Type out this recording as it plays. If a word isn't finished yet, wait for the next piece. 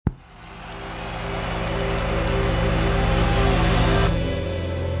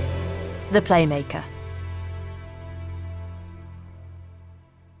The Playmaker.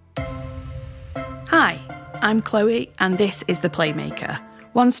 Hi, I'm Chloe and this is The Playmaker.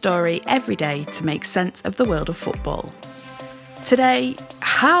 One story every day to make sense of the world of football. Today,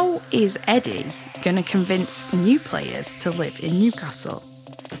 how is Eddie going to convince new players to live in Newcastle?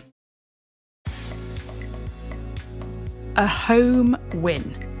 A home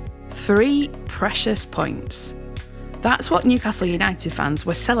win. 3 precious points. That's what Newcastle United fans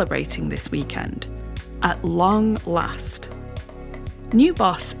were celebrating this weekend. At long last. New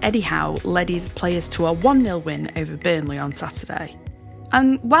boss Eddie Howe led his players to a 1-0 win over Burnley on Saturday.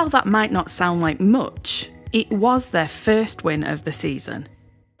 And while that might not sound like much, it was their first win of the season.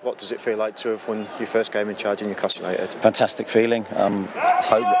 What does it feel like to have won your first game in charge in Newcastle United? Fantastic feeling.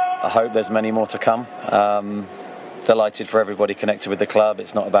 I hope there's many more to come. Delighted for everybody connected with the club.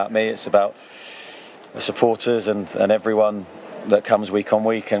 It's not about me, it's about the supporters and everyone that comes week on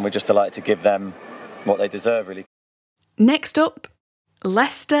week, and we're just delighted to give them what they deserve, really. Next up,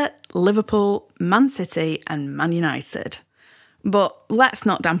 Leicester, Liverpool, Man City and Man United. But let's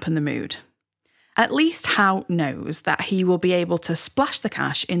not dampen the mood. At least Howe knows that he will be able to splash the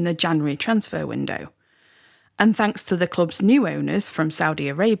cash in the January transfer window. And thanks to the club's new owners from Saudi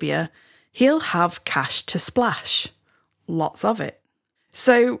Arabia, he'll have cash to splash. Lots of it.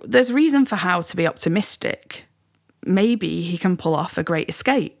 So there's reason for Howe to be optimistic. Maybe he can pull off a great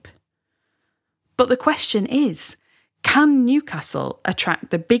escape. But the question is, can Newcastle attract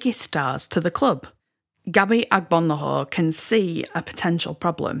the biggest stars to the club? Gabby Agbonlahor can see a potential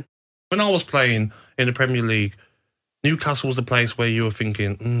problem. When I was playing in the Premier League, Newcastle was the place where you were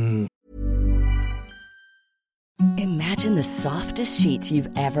thinking, Imagine the softest sheets you've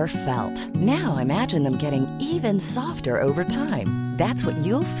ever felt. Now imagine them getting even softer over time. That's what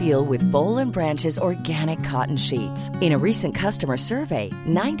you'll feel with Boll & Branch's organic cotton sheets. In a recent customer survey,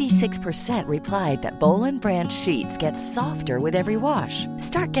 96% replied that Boll & Branch sheets get softer with every wash.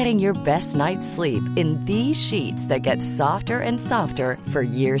 Start getting your best night's sleep in these sheets that get softer and softer for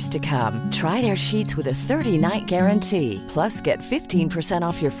years to come. Try their sheets with a 30-night guarantee. Plus, get 15%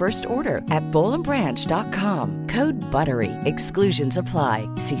 off your first order at bollandbranch.com. Code BUTTERY. Exclusions apply.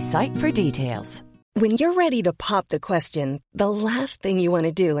 See site for details. When you're ready to pop the question, the last thing you want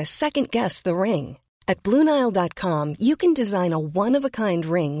to do is second-guess the ring. At BlueNile.com, you can design a one-of-a-kind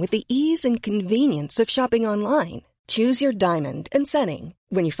ring with the ease and convenience of shopping online. Choose your diamond and setting.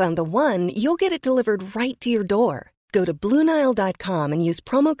 When you find the one, you'll get it delivered right to your door. Go to BlueNile.com and use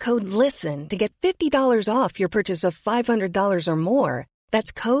promo code LISTEN to get $50 off your purchase of $500 or more.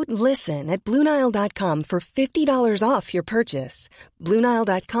 That's code LISTEN at BlueNile.com for $50 off your purchase.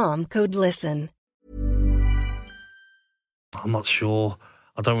 BlueNile.com, code LISTEN. I'm not sure.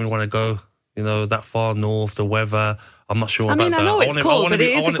 I don't really want to go, that far north, the weather. I'm not sure about that. I know it's cold, but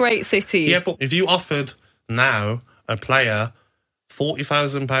it is a great city. Yeah, but if you offered now a player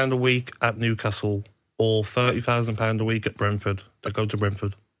 £40,000 a week at Newcastle or £30,000 a week at Brentford, they'd go to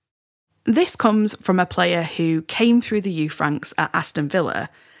Brentford. This comes from a player who came through the youth ranks at Aston Villa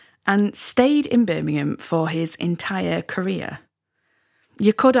and stayed in Birmingham for his entire career.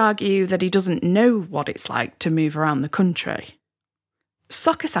 You could argue that he doesn't know what it's like to move around the country.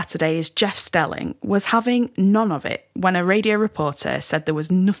 Soccer Saturday's Jeff Stelling was having none of it when a radio reporter said there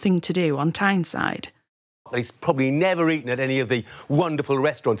was nothing to do on Tyneside. He's probably never eaten at any of the wonderful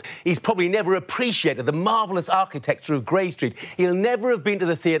restaurants. He's probably never appreciated the marvellous architecture of Grey Street. He'll never have been to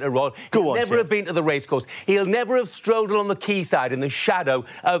the Theatre Royal. He'll never have been to the racecourse. He'll never have strolled along the quayside in the shadow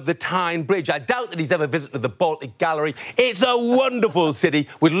of the Tyne Bridge. I doubt that he's ever visited the Baltic Gallery. It's a wonderful city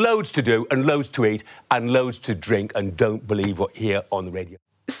with loads to do and loads to eat and loads to drink, and don't believe what you hear on the radio.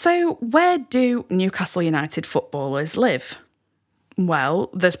 So where do Newcastle United footballers live? Well,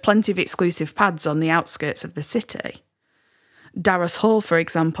 there's plenty of exclusive pads on the outskirts of the city. Darras Hall, for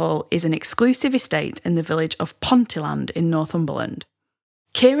example, is an exclusive estate in the village of Pontyland in Northumberland.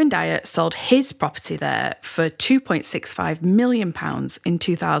 Kieran Dyer sold his property there for £2.65 million in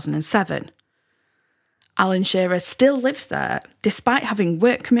 2007. Alan Shearer still lives there, despite having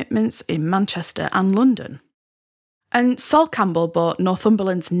work commitments in Manchester and London. And Sol Campbell bought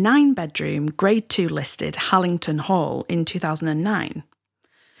Northumberland's 9-bedroom, Grade 2 listed Hallington Hall in 2009.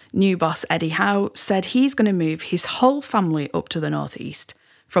 New boss Eddie Howe said he's going to move his whole family up to the northeast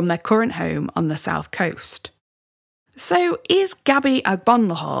from their current home on the south coast. So is Gabby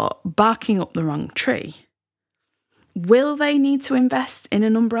Agbonlahor barking up the wrong tree? Will they need to invest in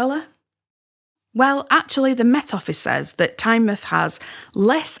an umbrella? Well, actually the Met Office says that Tynemouth has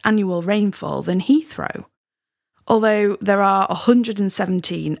less annual rainfall than Heathrow, although there are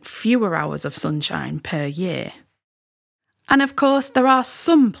 117 fewer hours of sunshine per year. And of course, there are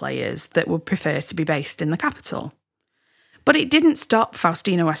some players that would prefer to be based in the capital. But it didn't stop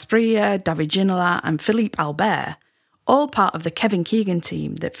Faustino Asprilla, David Ginola and Philippe Albert, all part of the Kevin Keegan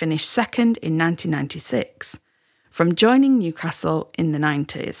team that finished second in 1996, from joining Newcastle in the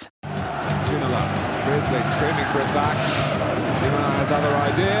 90s. Ginola, Grizzly screaming for it back. Ginola has other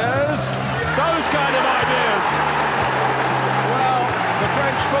ideas. Those kind of ideas! Well, the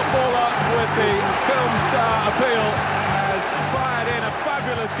French footballer with the film star appeal has fired in a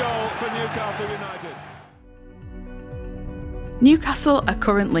fabulous goal for Newcastle United. Newcastle are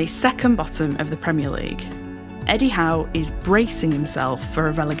currently second bottom of the Premier League. Eddie Howe is bracing himself for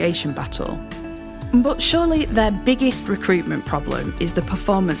a relegation battle. But surely their biggest recruitment problem is the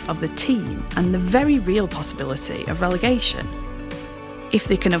performance of the team and the very real possibility of relegation. If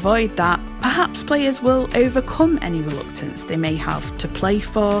they can avoid that, perhaps players will overcome any reluctance they may have to play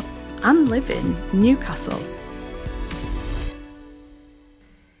for and live in Newcastle.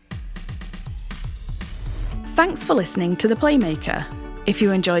 Thanks for listening to The Playmaker. If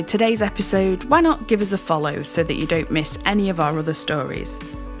you enjoyed today's episode, why not give us a follow so that you don't miss any of our other stories?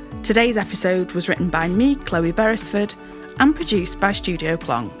 Today's episode was written by me, Chloe Beresford, and produced by Studio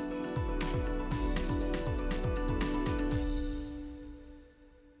Klong.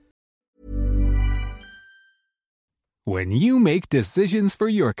 When you make decisions for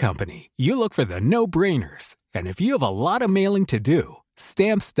your company, you look for the no-brainers. And if you have a lot of mailing to do,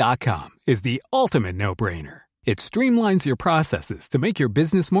 Stamps.com is the ultimate no-brainer. It streamlines your processes to make your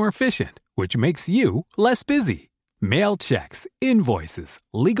business more efficient, which makes you less busy. Mail checks, invoices,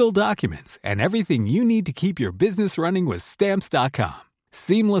 legal documents, and everything you need to keep your business running with Stamps.com.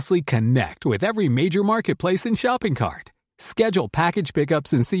 Seamlessly connect with every major marketplace and shopping cart. Schedule package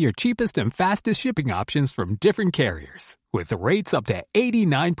pickups and see your cheapest and fastest shipping options from different carriers, with rates up to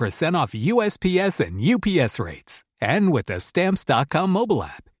 89% off USPS and UPS rates. And with the Stamps.com mobile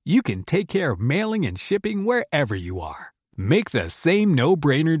app, you can take care of mailing and shipping wherever you are. Make the same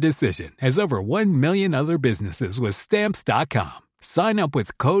no-brainer decision as over 1 million other businesses with Stamps.com. Sign up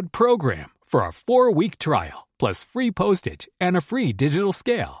with code PROGRAM for a 4-week trial, plus free postage and a free digital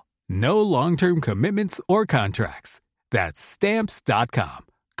scale. No long-term commitments or contracts. That's Stamps.com.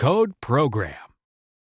 Code PROGRAM.